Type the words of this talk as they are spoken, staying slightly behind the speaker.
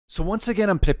So once again,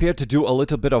 I'm prepared to do a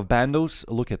little bit of bandos.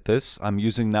 Look at this. I'm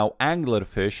using now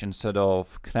anglerfish instead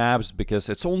of crabs because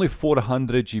it's only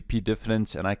 400 GP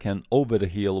difference and I can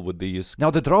overheal with these. Now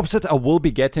the drops that I will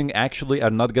be getting actually are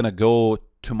not gonna go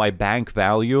to my bank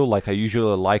value like I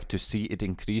usually like to see it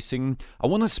increasing. I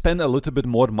want to spend a little bit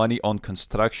more money on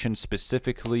construction,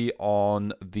 specifically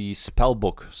on the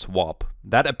spellbook swap.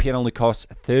 That apparently costs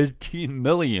 13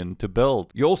 million to build.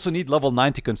 You also need level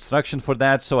 90 construction for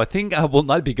that, so I think I will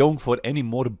not be going for any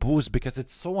more boost because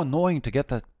it's so annoying to get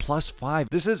that +5.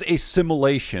 This is a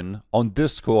simulation on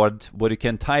Discord where you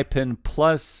can type in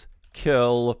plus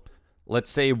kill, let's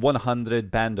say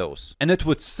 100 bandos. And it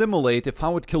would simulate, if I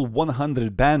would kill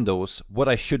 100 bandos, what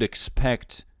I should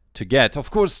expect to get.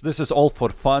 Of course, this is all for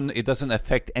fun. It doesn't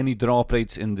affect any drop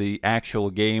rates in the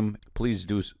actual game. Please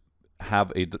do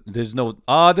have a... There's no...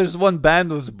 there's one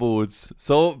bandos boots.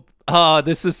 So,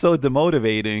 this is so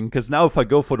demotivating. Because now if I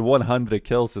go for 100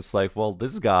 kills, it's like, well,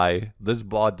 this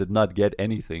bot did not get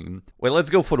anything. Wait, let's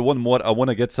go for one more. I want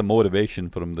to get some motivation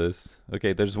from this.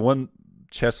 Okay, there's one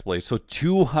chest plate. So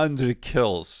 200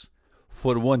 kills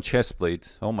for one chest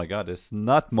plate. Oh my god, it's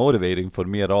not motivating for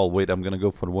me at all. Wait, I'm gonna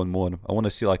go for one more. I want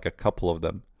to see like a couple of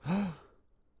them.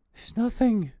 There's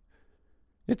nothing.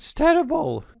 It's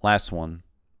terrible. Last one.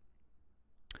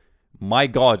 My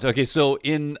god. Okay, so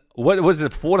in what was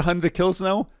it, 400 kills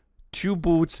now? 2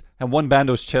 boots and 1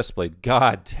 bandos chest plate.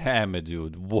 God damn it,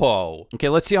 dude. Whoa. Okay,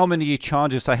 let's see how many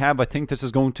charges I have. I think this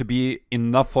is going to be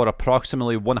enough for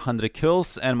approximately 100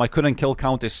 kills. And my current kill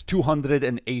count is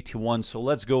 281. So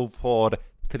let's go for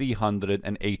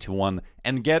 381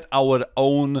 and get our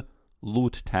own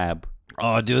loot tab.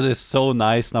 Oh, dude, this is so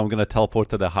nice. Now I'm gonna teleport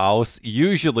to the house.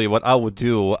 Usually what I would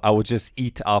do, I would just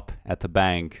eat up at the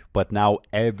bank. But now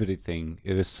everything,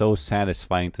 it is so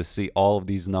satisfying to see all of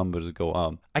these numbers go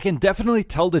up. I can definitely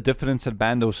tell the difference at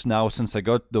bandos now since I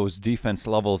got those defense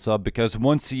levels up. Because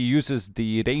once he uses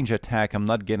the range attack, I'm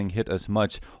not getting hit as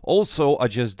much. Also, I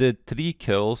just did 3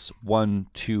 kills. 1,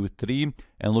 2, 3.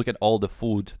 And look at all the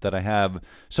food that I have.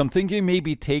 So I'm thinking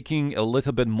maybe taking a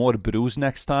little bit more brews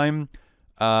next time.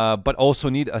 But also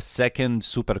need a second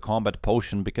super combat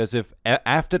potion because if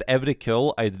after every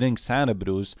kill I drink Santa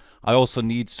Brews, I also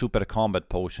need super combat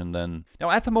potion then. Now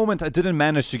at the moment I didn't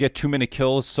manage to get too many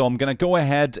kills, so I'm gonna go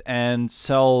ahead and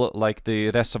sell like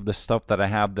the rest of the stuff that I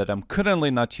have that I'm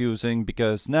currently not using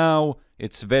because now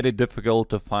it's very difficult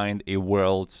to find a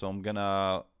world. So I'm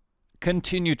gonna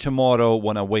continue tomorrow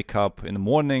when I wake up in the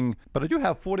morning. But I do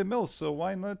have 40 mils, so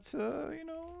why not, you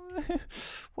know,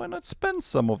 why not spend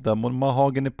some of them on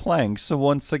mahogany planks? So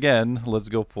once again, let's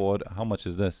go for it. How much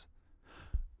is this?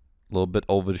 A little bit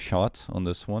overshot on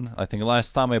this one. I think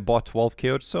last time I bought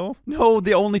 12k or so. No,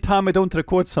 the only time I don't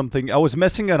record something. I was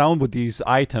messing around with these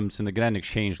items in the Grand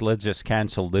Exchange. Let's just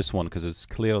cancel this one because it's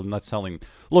clearly not selling.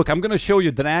 Look, I'm gonna show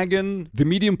you Dragon. The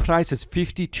medium price is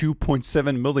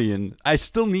 52.7 million. I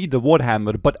still need the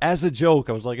Warhammer, but as a joke,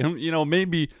 I was like, you know,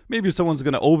 maybe someone's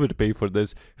gonna overpay for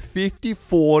this.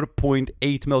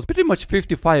 54.8 mil. Pretty much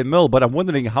 55 mil, but I'm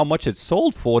wondering how much it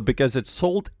sold for because it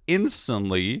sold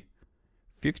instantly.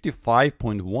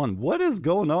 55.1. What is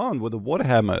going on with the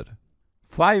Warhammer?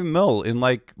 5 mil in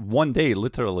like 1 day,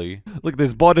 literally. Look,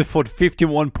 this bought it for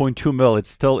 51.2 mil. It's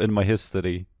still in my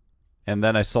history. And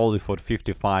then I sold it for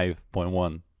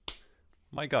 55.1.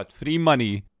 My god, free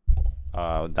money.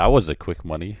 That was a quick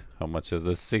money. How much is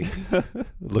this thing?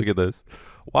 Look at this.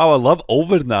 Wow, I love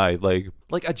overnight.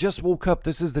 Like I just woke up.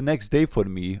 This is the next day for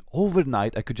me.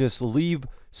 Overnight, I could just leave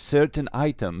certain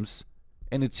items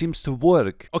and it seems to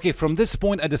work. Okay, from this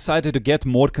point I decided to get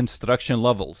more construction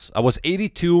levels. I was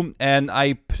 82 and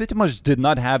I pretty much did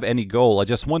not have any goal. I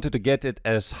just wanted to get it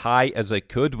as high as I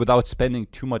could without spending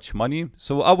too much money.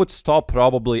 So I would stop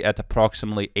probably at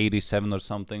approximately 87 or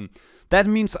something. That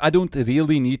means I don't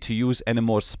really need to use any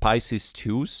more spicy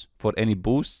stews for any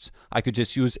boosts. I could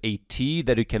just use a tea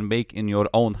that you can make in your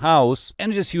own house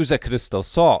and just use a crystal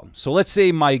saw. So let's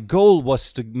say my goal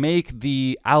was to make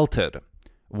the altar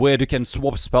where you can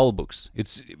swap spellbooks.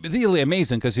 It's really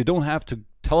amazing because you don't have to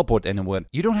teleport anywhere.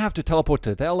 You don't have to teleport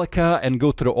to Delica and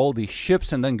go through all these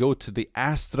ships and then go to the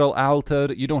astral altar.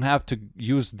 You don't have to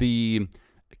use the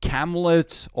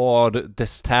camlet or the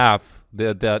staff,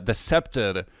 the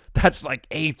scepter. That's like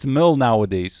 8 mil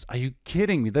nowadays. Are you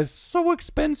kidding me? That's so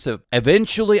expensive.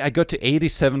 Eventually I got to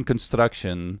 87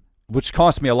 construction, which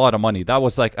cost me a lot of money. That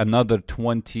was like another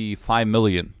 25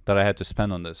 million that I had to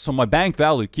spend on this. So my bank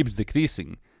value keeps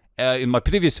decreasing. In my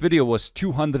previous video was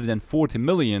 240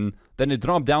 million, then it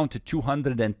dropped down to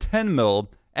 210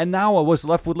 mil, And now I was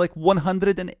left with like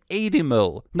 180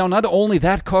 mil. Now, not only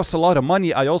that costs a lot of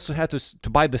money, I also had to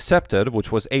buy the scepter,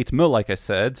 which was 8 mil, like I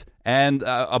said, and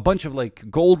a bunch of like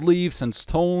gold leaves and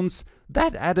stones.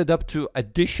 That added up to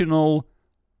additional,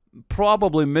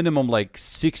 probably minimum like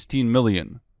 16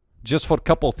 million, just for a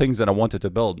couple things that I wanted to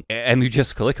build. And you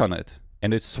just click on it,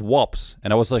 and it swaps.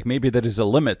 And I was like, maybe there is a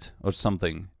limit or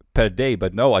something per day,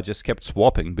 but no, I just kept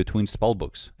swapping between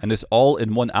spellbooks. And it's all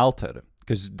in one altar.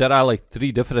 Because there are like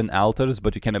 3 different altars,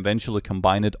 but you can eventually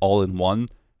combine it all in one.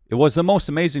 It was the most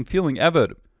amazing feeling ever.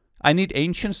 I need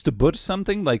ancients to burst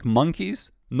something like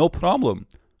monkeys? No problem.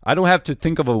 I don't have to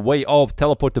think of a way,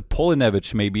 teleport to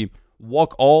Polinevich maybe,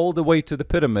 walk all the way to the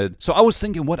pyramid. So I was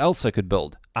thinking what else I could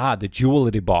build. The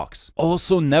jewelry box.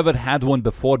 Also never had one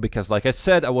before because like I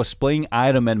said, I was playing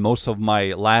Iron Man most of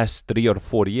my last 3 or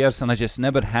 4 years and I just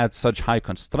never had such high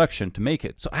construction to make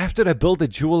it. So after I built the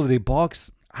jewelry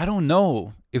box, I don't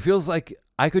know. It feels like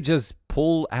I could just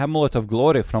pull Amulet of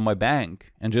Glory from my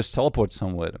bank and just teleport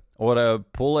somewhere. Or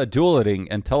pull a dual ring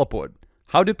and teleport.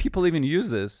 How do people even use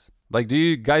this? Like, do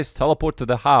you guys teleport to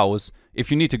the house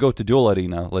if you need to go to Duel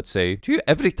Arena, let's say? Do you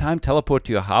every time teleport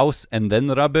to your house and then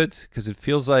rub it? Because it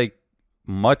feels like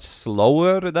much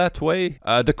slower that way.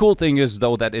 The cool thing is,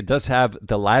 though, that it does have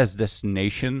the last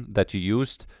destination that you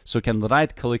used. So you can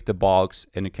right-click the box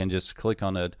and you can just click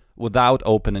on it without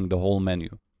opening the whole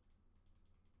menu.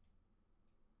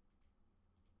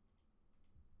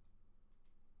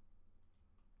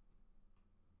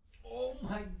 Oh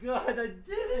my god, I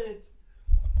did it!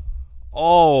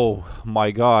 Oh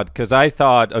my god, because I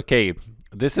thought, okay,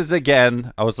 this is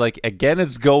again, I was like, again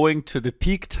it's going to the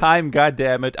peak time,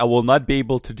 goddammit. I will not be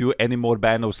able to do any more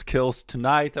Bandos kills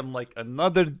tonight. I'm like,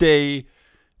 another day,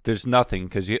 there's nothing,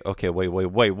 because you, okay, wait,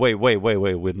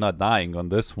 we're not dying on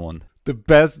this one. The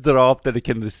best drop that I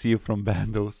can receive from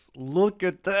Bandos. Look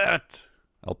at that!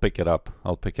 I'll pick it up,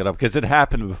 because it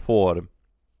happened before.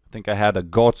 I think I had a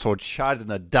Godsword shot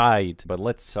and I died, but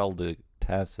let's sell the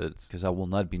tacits because I will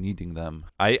not be needing them.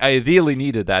 I really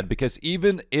needed that because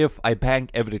even if I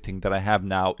bank everything that I have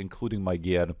now, including my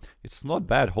gear, it's not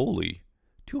bad. Holy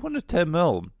 210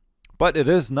 mil, but it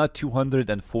is not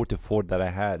 244 that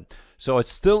I had. So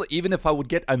it's still, even if I would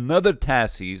get another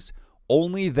Tassis,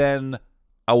 only then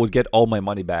I would get all my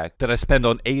money back that I spent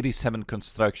on 87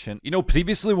 construction. You know,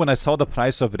 previously when I saw the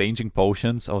price of ranging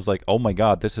potions, I was like, oh my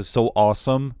god, this is so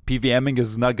awesome. PVMing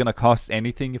is not gonna cost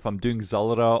anything if I'm doing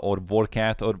Zulrah or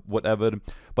Vorkat or whatever.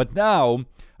 But now,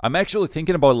 I'm actually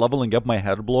thinking about leveling up my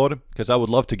Herblore, because I would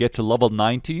love to get to level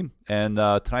 90 and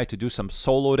try to do some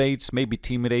solo raids, maybe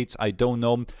team raids, I don't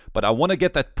know. But I want to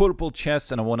get that purple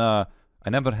chest and I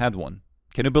never had one.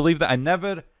 Can you believe that? I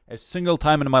never... A single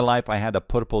time in my life I had a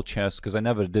purple chest because I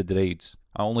never did raids.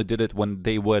 I only did it when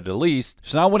they were released.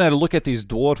 So now when I look at these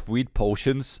Dwarf Weed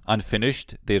Potions,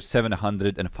 unfinished, they're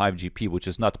 705 GP, which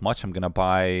is not much. I'm gonna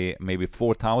buy maybe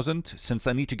 4,000 since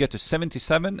I need to get to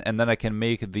 77 and then I can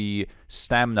make the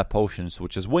Stamina Potions,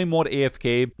 which is way more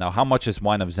AFK. Now how much is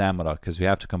Wine of Zamora? Because we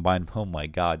have to combine... Oh my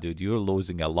god, dude, you're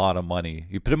losing a lot of money.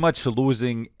 You're pretty much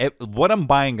losing... What I'm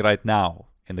buying right now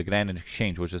in the Grand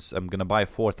Exchange, which is I'm gonna buy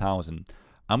 4,000.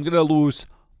 I'm gonna lose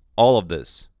all of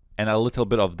this and a little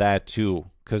bit of that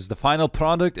too, because the final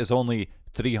product is only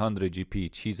 300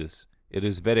 GP. Jesus, it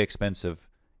is very expensive.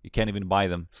 You can't even buy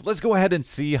them. So let's go ahead and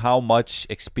see how much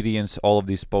experience all of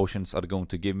these potions are going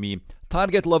to give me.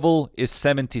 Target level is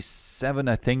 77,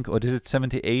 I think, or is it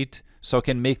 78? So I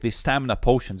can make the stamina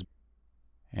potions.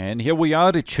 And here we are.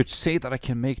 It should say that I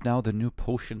can make now the new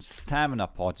potion stamina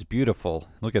pots. Beautiful.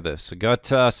 Look at this. I got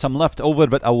some left over,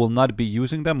 but I will not be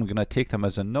using them. I'm going to take them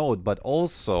as a node. But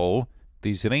also,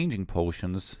 these ranging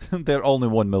potions, they're only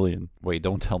 1 million. Wait,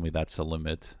 don't tell me that's a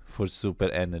limit for super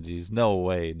energies. No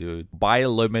way, dude. Buy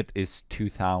limit is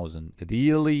 2,000.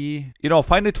 Really? You know, I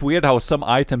find it weird how some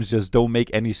items just don't make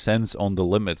any sense on the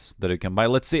limits that you can buy.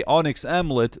 Let's say Onyx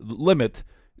Amulet limit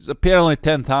is apparently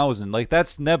 10,000. Like,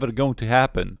 that's never going to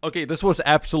happen. Okay, this was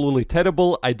absolutely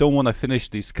terrible. I don't want to finish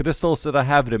these crystals that I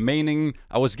have remaining.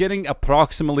 I was getting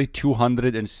approximately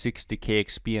 260k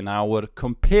XP an hour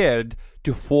compared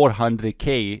to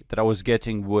 400k that I was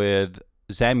getting with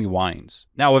Zami Wines.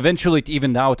 Now, eventually it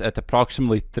evened out at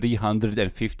approximately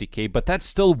 350k, but that's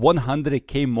still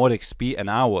 100k more XP an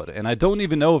hour. And I don't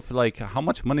even know if, like, how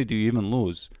much money do you even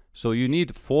lose? So you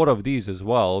need 4 of these as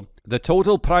well. The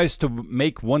total price to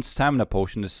make one stamina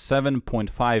potion is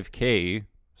 7.5k.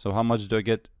 So how much do I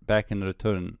get back in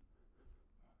return?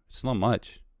 It's not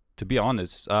much, to be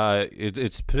honest.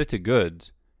 It's pretty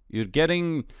good.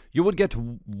 You would get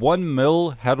 1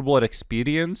 mil Herbalife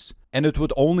experience, and it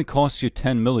would only cost you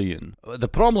 10 million. The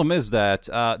problem is that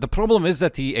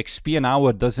the XP an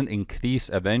hour doesn't increase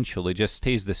eventually, it just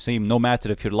stays the same. No matter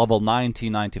if you're level 90,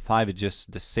 95, it's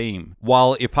just the same.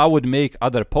 While if I would make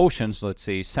other potions, let's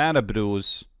say Santa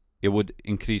Brews, it would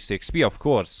increase the XP, of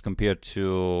course, compared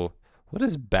to... What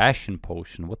is Bastion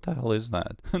Potion? What the hell is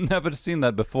that? Never seen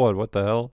that before. What the hell?